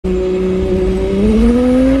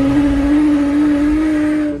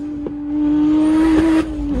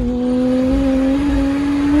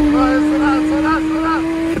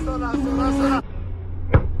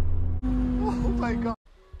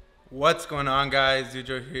on, guys?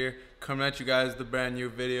 Dujo here, coming at you guys with a brand new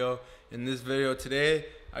video. In this video today,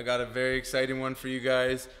 I got a very exciting one for you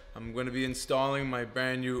guys. I'm going to be installing my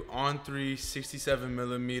brand new On3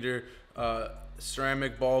 67mm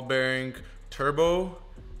ceramic ball bearing turbo.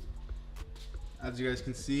 As you guys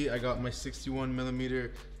can see, I got my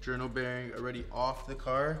 61mm journal bearing already off the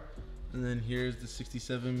car, and then here's the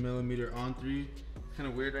 67mm On3. Kind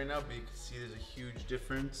of weird right now, but you can see there's a huge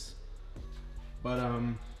difference. But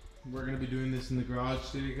we're gonna be doing this in the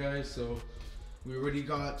garage today, guys. So we already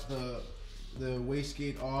got the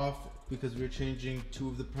wastegate off because we're changing two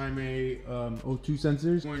of the primary O2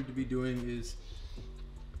 sensors. What we're going to be doing is,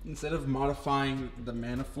 instead of modifying the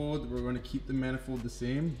manifold, we're going to keep the manifold the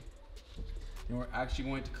same, and we're actually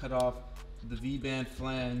going to cut off the V-band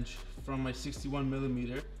flange from my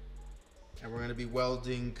 61mm, and we're going to be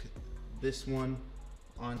welding this one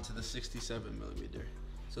onto the 67mm,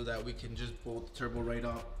 so that we can just bolt the turbo right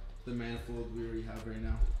off the manifold we already have right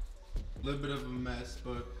now. A little bit of a mess,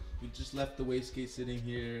 but we just left the wastegate sitting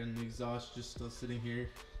here and the exhaust just still sitting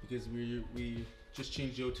here because we just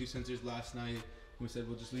changed the O2 sensors last night. We said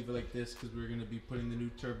we'll just leave it like this because we're going to be putting the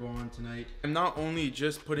new turbo on tonight. I'm not only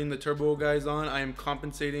just putting the turbo, guys, on, I am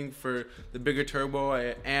compensating for the bigger turbo.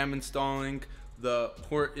 I am installing the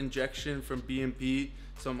port injection from BMP,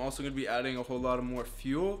 so I'm also going to be adding a whole lot of more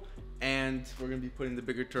fuel, and we're going to be putting the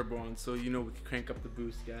bigger turbo on, so you know we can crank up the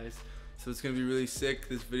boost, guys. So it's going to be really sick.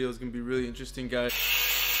 This video is going to be really interesting, guys.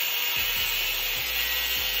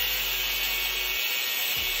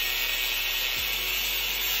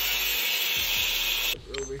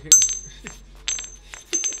 Over here.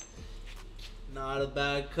 Not a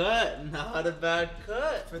bad cut, not a bad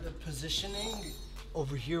cut. For the positioning,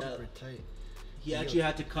 over here we're tight. He actually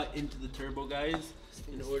had to cut into the turbo, guys,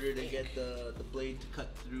 in order to get the blade to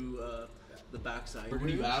cut through the backside. What are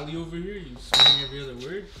you, Ali, over here? You swearing every other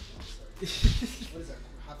word? What is that,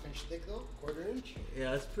 half-inch thick though? Quarter-inch?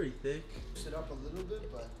 Yeah, it's pretty thick. Push it up a little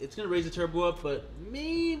bit, but... It's gonna raise the turbo up, but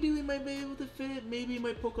maybe we might be able to fit it. Maybe it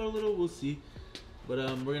might poke out a little, we'll see. But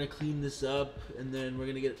we're gonna clean this up, and then we're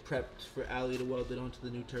gonna get it prepped for Ali to weld it onto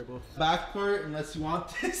the new turbo. Back part, unless you want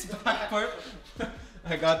this back part.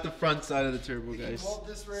 I got the front side of the turbo, guys. Weld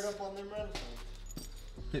this right up on their manifold.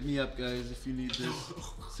 Hit me up, guys, if you need this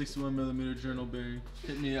 61mm journal bearing.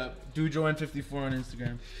 Hit me up. Dujo N54 on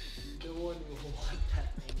Instagram. The one you want that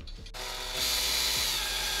thing.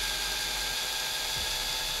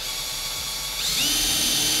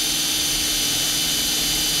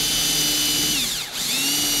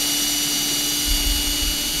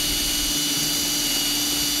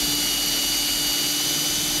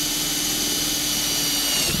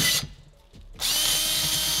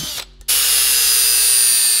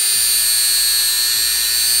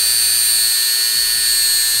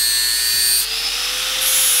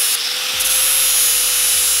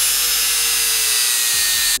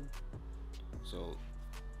 So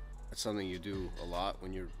it's something you do a lot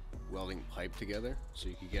when you're welding pipe together, so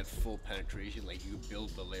you can get full penetration, like you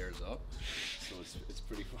build the layers up. So it's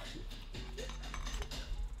pretty fun.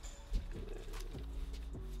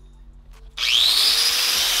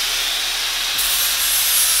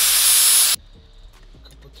 A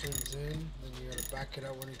couple turns in, then you gotta back it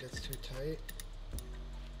out when it gets too tight.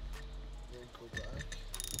 Then go back.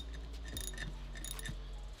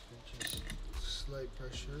 Slight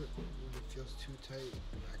pressure. When it feels too tight,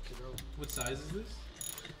 back it out. What size is this?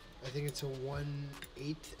 I think it's a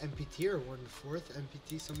 1/8 MPT or 1/4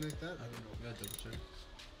 MPT, something like that. I don't know. We gotta double check.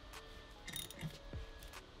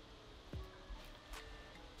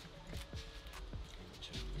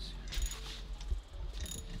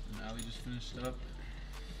 And Ali just finished up.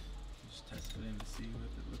 Just test it in to see what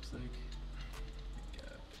it looks like.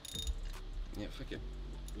 Yeah, fuck it.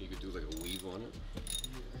 You could do like a weave on it.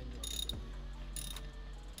 Yeah, I know.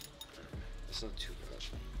 It's not too bad.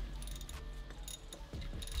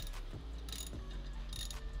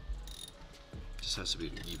 Just has to be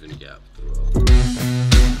an even gap throughout.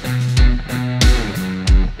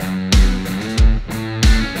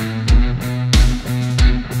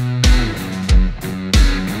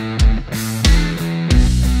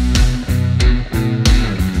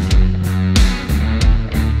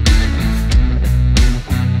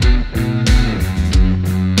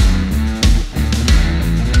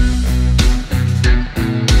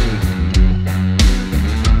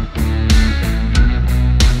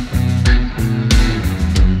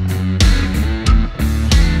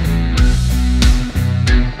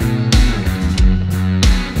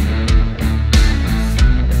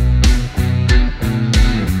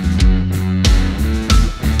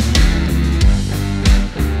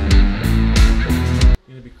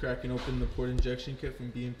 injection kit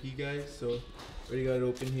from BMP, guys. So already got it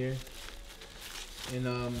open here. And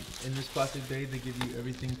in this plastic bag, they give you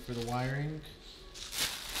everything for the wiring.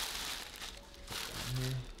 Down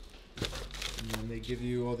here. And then they give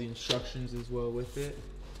you all the instructions as well with it.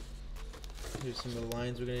 Here's some of the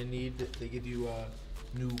lines we're gonna need. They give you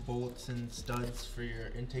new bolts and studs for your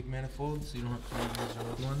intake manifold, so you don't have to reuse your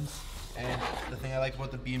old ones. And the thing I like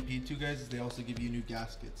about the BMP too, guys, is they also give you new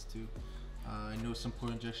gaskets too. I know some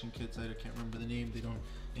port injection kits, I can't remember the name, they don't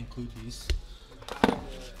include these.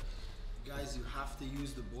 Guys, you have to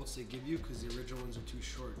use the bolts they give you because the original ones are too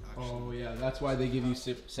short, actually. Oh yeah, that's why they give you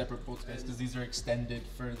separate bolts, guys, because these are extended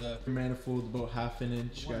for the manifold, about half an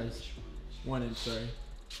inch, guys. 1 inch, sorry.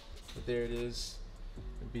 But there it is,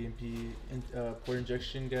 the BMP port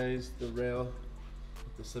injection, guys, the rail,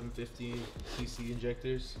 the 750 cc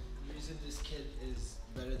injectors. The reason this kit is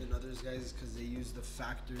better than others, guys, is because they use the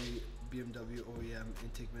factory BMW OEM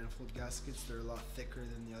intake manifold gaskets. They're a lot thicker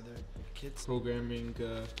than the other kits. Programming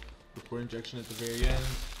the port injection at the very end,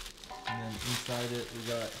 and then inside it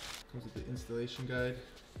we got, comes with the installation guide.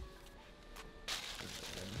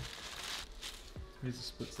 Here's a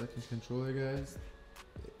split-second controller, guys.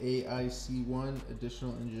 AIC1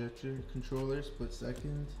 additional injector controller, split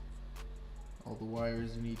second. All the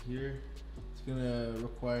wires you need here. It's gonna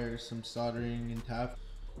require some soldering and tap.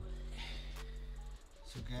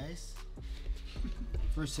 So guys,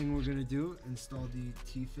 first thing we're gonna do, install the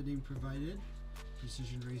T-fitting provided.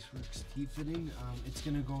 Precision Raceworks T-fitting. It's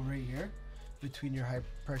gonna go right here between your high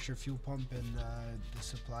pressure fuel pump and the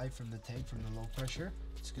supply from the tank, from the low pressure.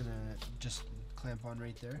 It's gonna just clamp on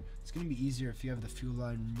right there. It's gonna be easier if you have the fuel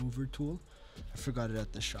line remover tool. I forgot it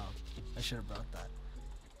at the shop. I should have brought that.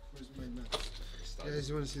 Where's my nuts? Guys,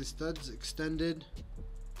 you want to see the studs extended?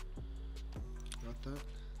 Got that.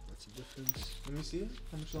 That's the difference. Let me see it.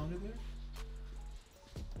 How much longer there?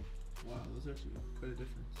 Wow, those are actually quite a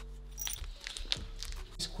difference.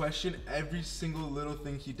 Just question every single little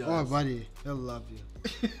thing he does. Oh, buddy, he'll love you. I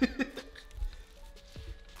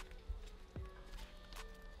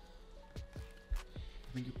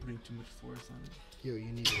think you're putting too much force on it. Yo,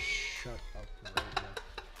 you need to shut up right now.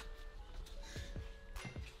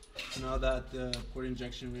 So now that the port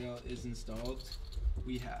injection rail is installed,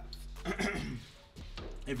 we have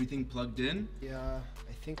everything plugged in. Yeah,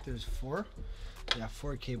 I think there's 4. Yeah,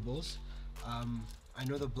 4 cables. I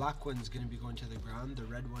know the black one's going to be going to the ground. The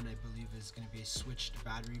red one, I believe, is going to be a switched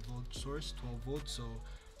battery volt source, 12 volts. So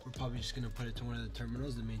we're probably just going to put it to one of the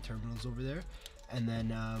terminals, the main terminals over there. And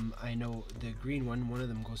then I know the green one of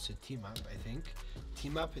them goes to T-Map, I think.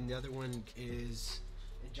 T-Map, and the other one is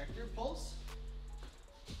injector pulse.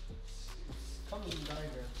 It's coming in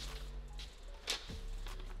diagram.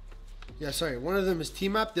 Yeah, sorry. One of them is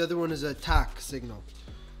T-Map, the other one is a TAC signal.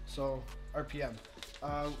 So RPM.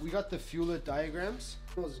 We got the fuelet diagrams.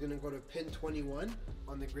 It's gonna go to pin 21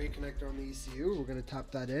 on the gray connector on the ECU. We're gonna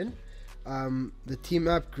tap that in. The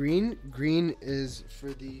T-Map green is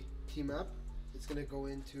for the T-Map. It's gonna go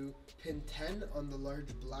into pin 10 on the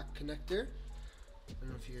large black connector. I don't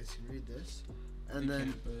know if you guys can read this. And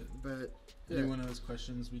then, but if anyone has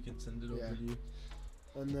questions, we can send it over to you.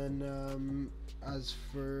 And then, as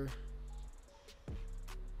for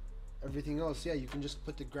everything else, yeah, you can just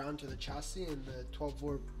put the ground to the chassis and the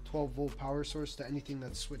 12 volt power source to anything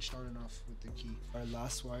that's switched on and off with the key. Our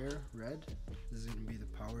last wire, red, this is gonna be the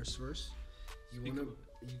power source. You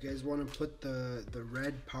guys want to put the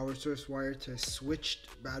red power source wire to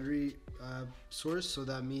switched battery source. So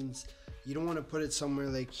that means you don't want to put it somewhere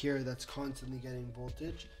like here that's constantly getting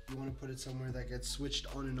voltage. You want to put it somewhere that gets switched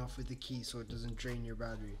on and off with the key so it doesn't drain your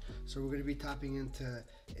battery. So we're going to be tapping into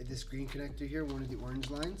this green connector here, one of the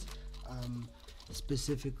orange lines.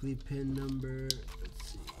 Specifically pin number,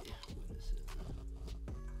 let's see, what is it?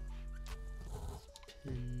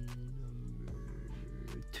 Pin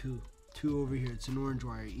number 2 over here. It's an orange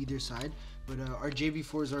wire either side, but our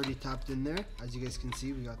JB4 is already tapped in there. As you guys can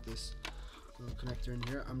see, we got this little connector in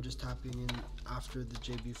here. I'm just tapping in after the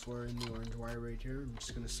JB4 in the orange wire right here. I'm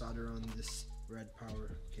just gonna solder on this red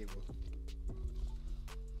power cable.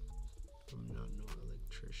 I'm not no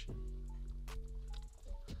electrician.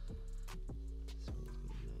 This might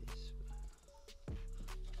be nice.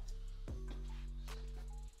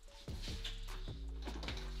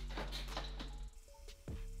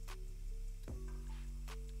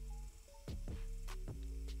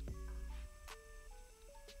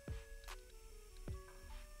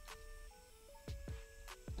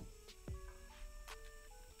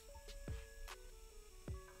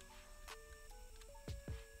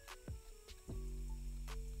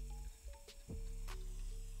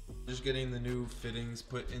 Just getting the new fittings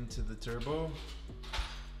put into the turbo.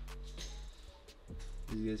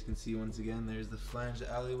 As you guys can see, once again, there's the flange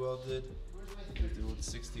that Ali welded. The old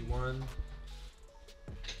 61.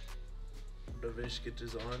 The Vishkit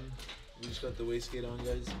is on. We just got the wastegate on,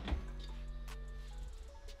 guys.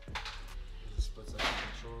 The split second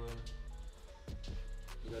controller.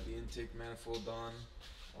 We got the intake manifold on,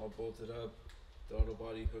 all bolted up. The auto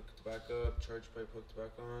body hooked back up, charge pipe hooked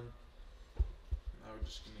back on. Now we're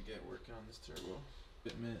just gonna get working on this turbo.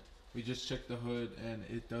 Fitment. We just checked the hood and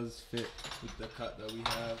it does fit with the cut that we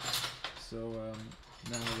have. So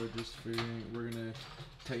now we're gonna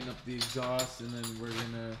tighten up the exhaust, and then we're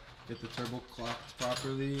gonna get the turbo clocked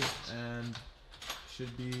properly, and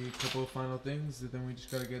should be a couple of final things. And then we just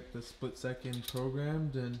gotta get the split second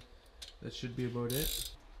programmed, and that should be about it.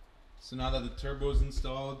 So now that the turbo is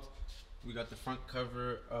installed, we got the front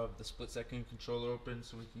cover of the split second controller open,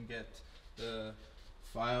 so we can get the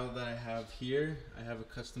file that I have here. I have a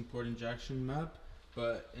custom port injection map,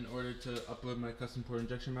 but in order to upload my custom port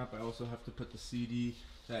injection map, I also have to put the CD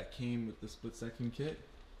that came with the split second kit.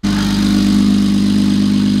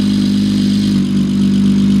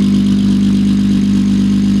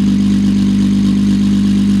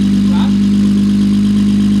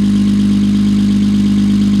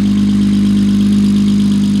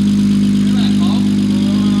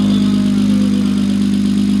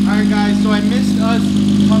 So I missed us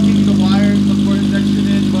tucking the wires, the port injection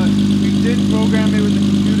in, but we did program it with the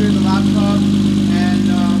computer, the laptop, and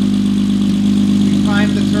we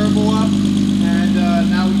primed the turbo up, and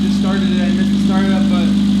now we just started it. I missed the startup, but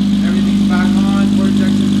everything's back on. Port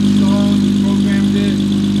injection's installed, we programmed it.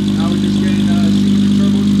 Now we're just getting seeing if the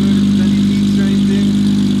turbo's good, if there's any leaks or anything.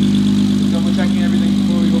 Double checking everything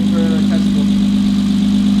before we go for a test go.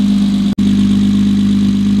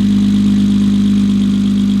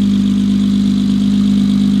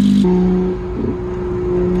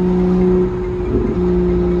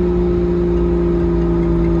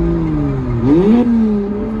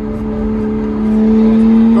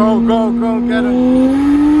 Go, get him.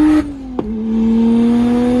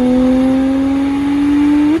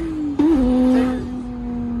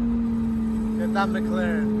 Get that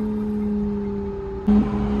McLaren.